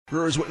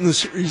Brewers win the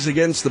series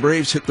against the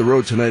Braves, hit the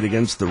road tonight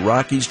against the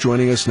Rockies.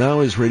 Joining us now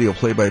is radio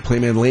play-by-play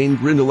man Lane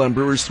Grindle on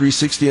Brewers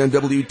 360 on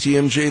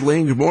WTMJ.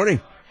 Lane, good morning.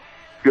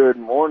 Good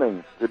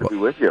morning. Good to be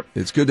with you.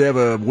 It's good to have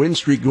a win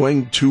streak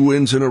going, 2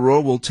 wins in a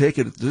row. We'll take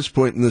it at this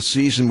point in the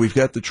season. We've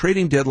got the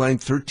trading deadline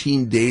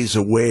 13 days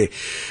away.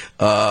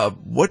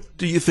 What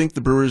do you think the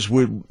Brewers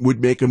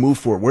would make a move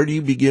for? Where do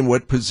you begin?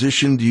 What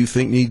position do you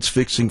think needs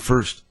fixing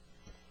first?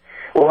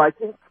 Well, I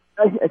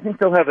think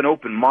they'll have an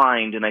open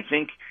mind, and I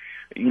think,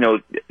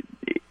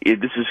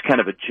 this is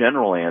kind of a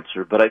general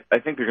answer, but I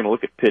think they're going to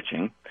look at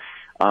pitching.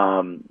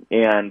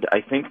 And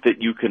I think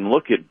that you can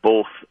look at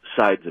both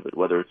sides of it,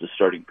 whether it's a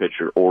starting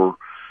pitcher or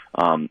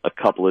a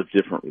couple of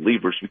different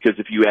relievers, because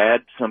if you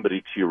add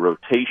somebody to your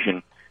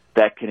rotation,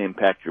 that can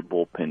impact your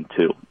bullpen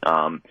too.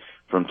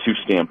 From two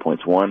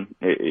standpoints. One,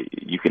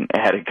 you can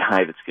add a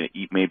guy that's going to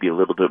eat maybe a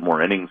little bit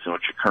more innings than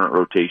what your current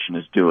rotation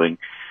is doing.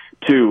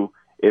 Two,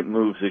 it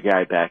moves a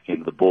guy back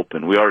into the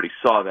bullpen. We already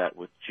saw that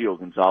with Gio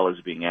Gonzalez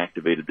being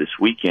activated this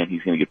weekend.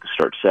 He's going to get to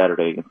start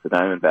Saturday against the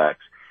Diamondbacks.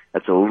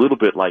 That's a little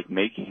bit like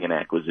making an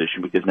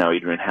acquisition, because now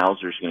Adrian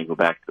Hauser is going to go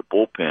back to the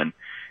bullpen,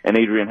 and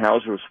Adrian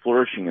Hauser was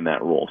flourishing in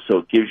that role. So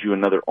it gives you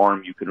another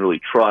arm you can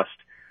really trust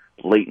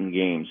late in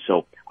games.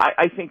 So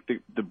I think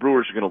the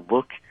Brewers are going to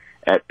look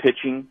at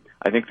pitching.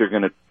 I think they're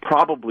going to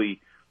probably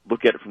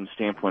look at it from the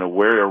standpoint of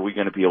where are we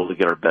going to be able to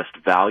get our best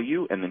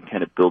value, and then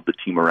kind of build the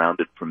team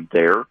around it from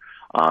there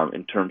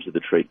in terms of the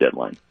trade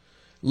deadline.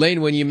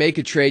 Lane, when you make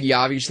a trade, you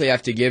obviously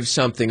have to give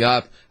something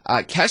up.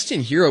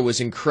 Keston Hiura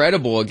was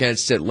incredible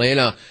against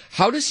Atlanta.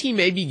 How does he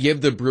maybe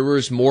give the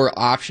Brewers more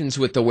options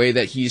with the way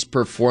that he's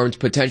performed,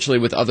 potentially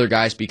with other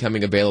guys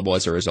becoming available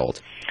as a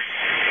result?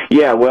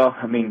 Yeah, well,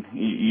 I mean,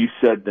 you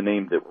said the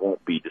name that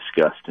won't be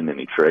discussed in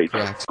any trade.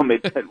 Yeah.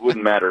 It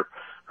wouldn't matter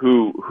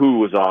who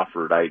was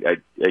offered. I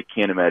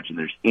can't imagine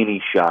there's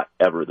any shot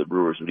ever the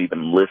Brewers would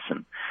even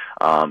listen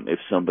if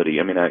somebody.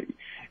 I mean,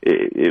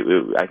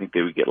 I think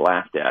they would get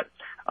laughed at.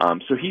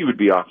 So he would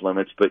be off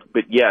limits, but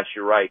yes,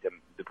 you're right.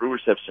 The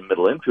Brewers have some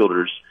middle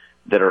infielders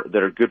that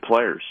are good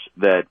players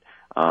that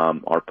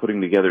are putting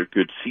together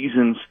good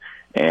seasons,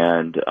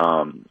 and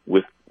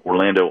with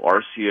Orlando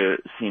Arcia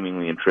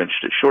seemingly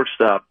entrenched at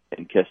shortstop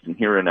and Keston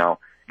Hiura now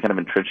kind of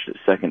entrenched at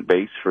second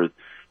base for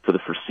the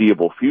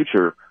foreseeable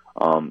future,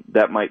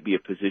 that might be a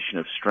position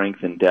of strength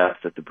and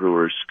depth that the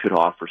Brewers could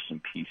offer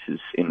some pieces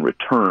in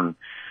return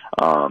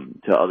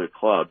to other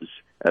clubs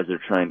as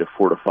they're trying to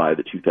fortify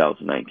the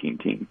 2019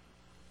 team.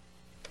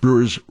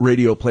 Brewers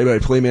radio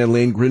play-by-play man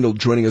Lane Grindle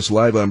joining us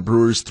live on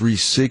Brewers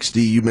 360.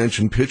 You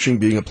mentioned pitching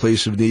being a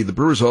place of need. The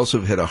Brewers also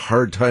have had a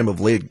hard time of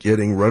late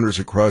getting runners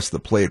across the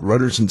plate.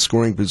 Runners in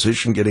scoring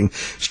position getting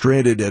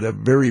stranded at a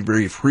very,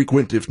 very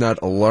frequent, if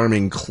not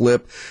alarming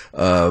clip.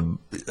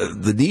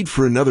 The need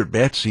for another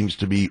bat seems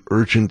to be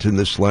urgent in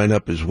this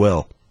lineup as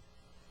well.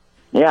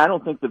 Yeah, I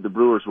don't think that the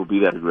Brewers will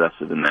be that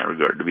aggressive in that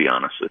regard, to be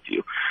honest with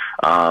you.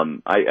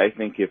 I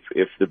think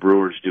if the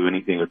Brewers do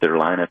anything with their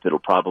lineup, it'll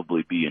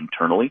probably be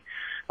internally.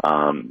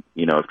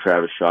 If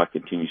Travis Shaw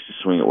continues to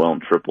swing it well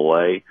in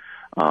AAA,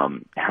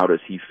 how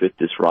does he fit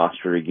this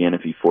roster again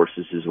if he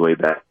forces his way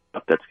back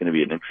up? That's going to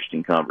be an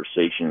interesting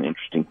conversation, an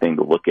interesting thing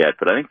to look at.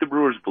 But I think the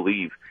Brewers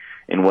believe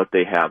in what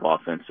they have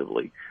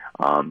offensively,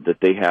 that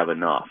they have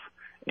enough.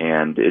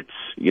 And it's,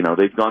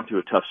 they've gone through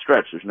a tough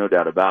stretch. There's no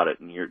doubt about it.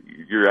 And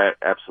you're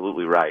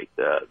absolutely right.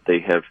 They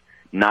have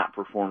not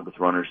performed with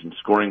runners in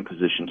scoring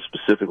positions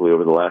specifically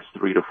over the last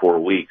 3 to 4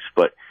 weeks.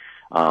 But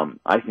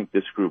I think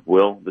this group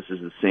will. This is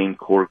the same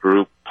core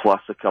group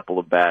plus a couple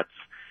of bats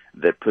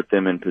that put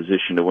them in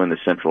position to win the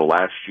Central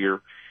last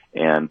year.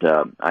 And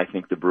I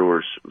think the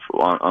Brewers,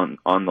 on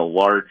the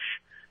large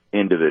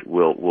end of it,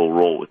 will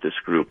roll with this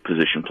group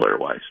position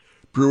player-wise.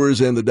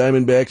 Brewers and the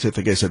Diamondbacks. I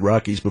think I said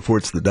Rockies before.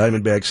 It's the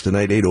Diamondbacks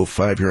tonight,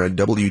 8:05 here on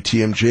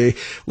WTMJ.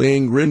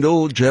 Lane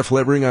Grindle, Jeff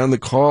Levering on the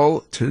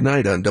call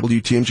tonight on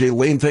WTMJ.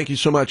 Lane, thank you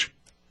so much.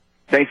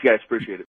 Thanks, guys. Appreciate it.